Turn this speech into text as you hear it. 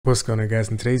What's going on, guys?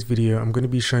 In today's video I'm going to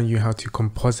be showing you how to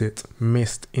composite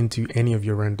mist into any of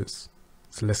your renders.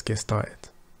 So let's get started.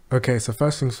 Okay, so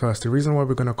first things first, the reason why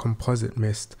we're going to composite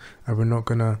mist and we're not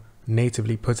going to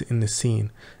natively put it in the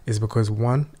scene is because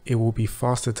one, it will be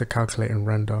faster to calculate and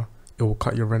render. It will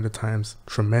cut your render times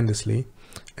tremendously,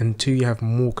 and two, you have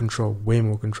more control, way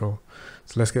more control.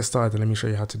 So let's get started and let me show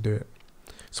you how to do it.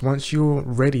 So once you're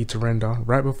ready to render,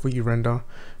 right before you render,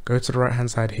 go to the right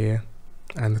hand side here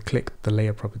and click the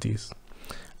layer properties,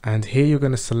 and here you're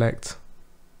going to select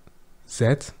Z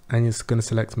and you're going to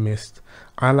select mist.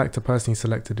 I like to personally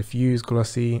select the diffuse,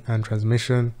 glossy and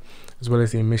transmission, as well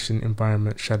as the emission,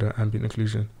 environment, shadow, ambient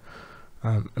occlusion.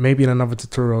 Maybe in another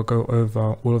tutorial I'll go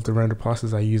over all of the render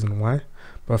passes I use and why,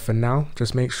 but for now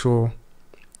just make sure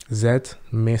Z,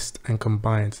 mist and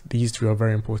combined, these three are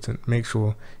very important. Make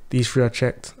sure these three are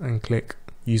checked and click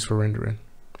use for rendering.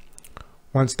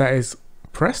 Once that is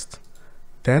pressed,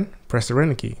 then press the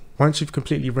render key. Once you've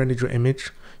completely rendered your image,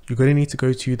 you're going to need to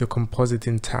go to the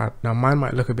Compositing tab. Now mine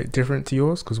might look a bit different to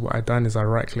yours because what I've done is I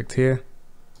right clicked here,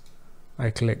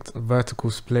 I clicked vertical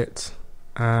split,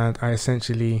 and I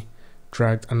essentially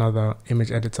dragged another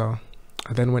image editor.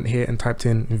 I then went here and typed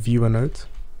in viewer node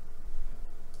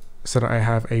so that I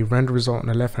have a render result on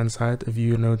the left hand side, a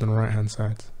viewer node on the right hand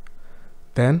side.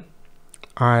 Then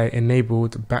I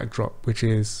enabled backdrop, which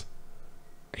is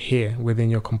here within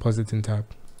your Compositing tab.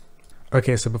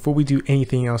 Okay, so before we do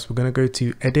anything else, we're going to go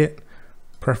to edit,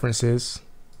 preferences,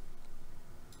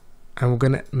 and we're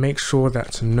going to make sure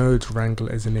that node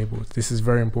Wrangler is enabled. This is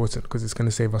very important because it's going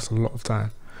to save us a lot of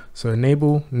time. So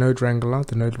enable node Wrangler,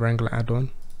 the node Wrangler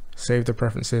add-on, save the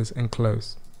preferences and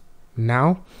close.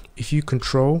 Now if you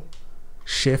control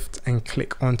shift and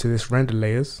click onto this render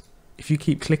layers, if you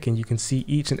keep clicking you can see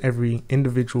each and every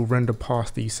individual render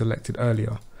path that you selected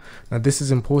earlier. Now this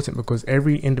is important because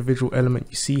every individual element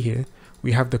you see here,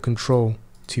 we have the control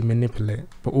to manipulate,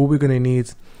 but all we're going to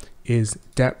need is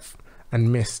depth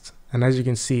and mist, and as you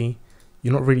can see,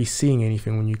 you're not really seeing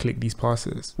anything when you click these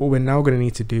passes. What we're now going to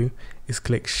need to do is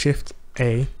click Shift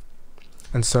A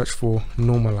and search for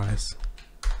normalize.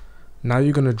 Now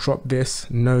you're going to drop this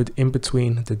node in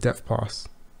between the depth pass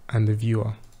and the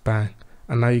viewer, bang,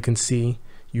 and now you can see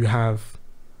you have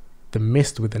the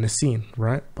mist within a scene,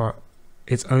 right? But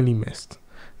it's only mist.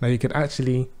 Now you could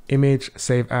actually image,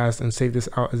 save as, and save this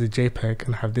out as a JPEG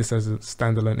and have this as a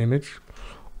standalone image,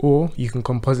 or you can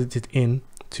composite it in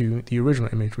to the original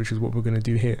image, which is what we're going to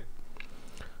do here.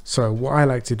 So what I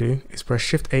like to do is press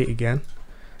Shift A again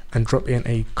and drop in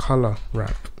a color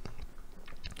wrap.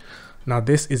 Now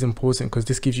this is important because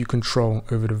this gives you control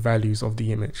over the values of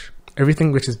the image.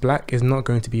 Everything which is black is not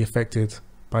going to be affected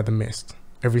by the mist.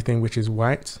 Everything which is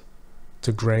white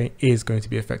to gray is going to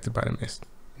be affected by the mist.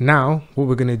 Now what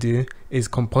we're going to do is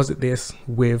composite this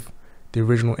with the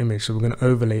original image, so we're going to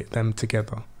overlay them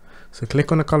together. So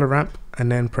click on the color ramp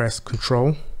and then press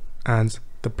Control and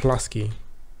the plus key,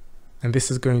 and this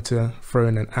is going to throw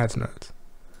in an add node.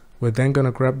 We're then going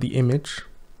to grab the image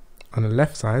on the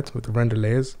left side with the render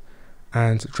layers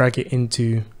and drag it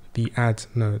into the add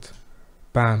node,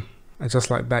 bam, and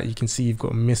just like that you can see you've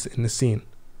got a mist in the scene.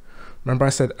 Remember I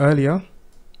said earlier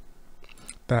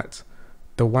that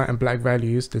the white and black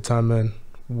values determine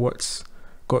what's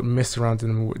got mist around them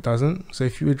and what doesn't. So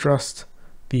if you adjust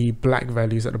the black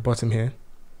values at the bottom here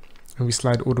and we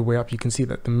slide all the way up, you can see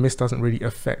that the mist doesn't really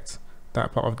affect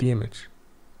that part of the image.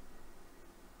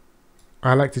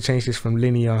 I like to change this from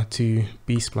linear to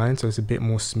B-spline so it's a bit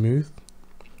more smooth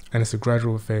and it's a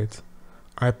gradual fade.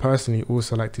 I personally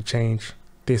also like to change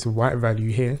this white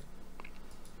value here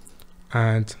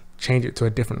and change it to a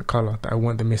different color that I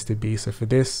want the mist to be. So for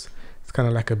this, it's kind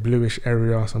of like a bluish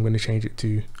area, so I'm going to change it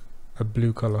to a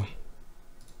blue color.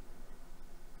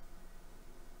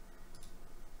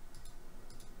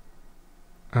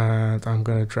 And I'm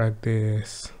going to drag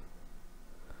this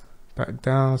back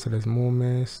down so there's more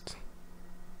mist.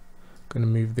 Going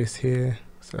to move this here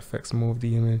so it affects more of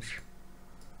the image.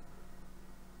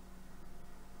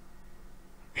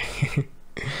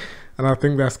 And I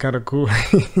think that's kind of cool.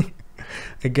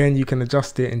 Again, you can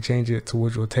adjust it and change it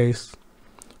towards your taste,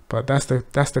 but that's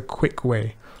the quick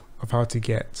way of how to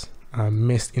get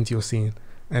mist into your scene.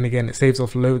 And again, it saves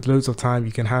off loads of time.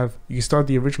 You can start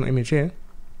the original image here,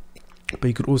 but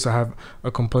you could also have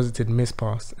a composited mist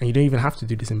pass, and you don't even have to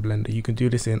do this in Blender. You can do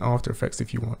this in After Effects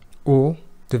if you want, or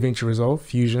DaVinci Resolve,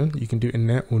 Fusion. You can do it in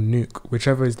there, or Nuke,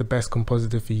 whichever is the best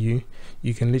compositor for you.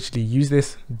 You can literally use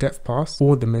this depth pass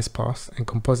or the mist pass and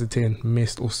composite in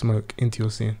mist or smoke into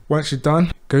your scene. Once you're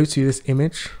done, go to this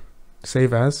image,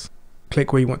 save as,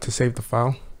 click where you want to save the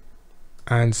file,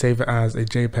 and save it as a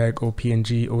JPEG or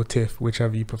PNG or TIFF,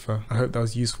 whichever you prefer. I hope that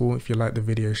was useful. If you like the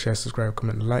video, share, subscribe,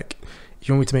 comment, and like. If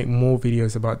you want me to make more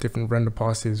videos about different render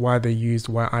passes, why they're used,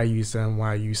 why I use them,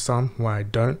 why I use some, why I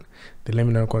don't, then let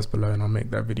me know in the comments below and I'll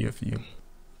make that video for you.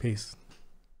 Peace.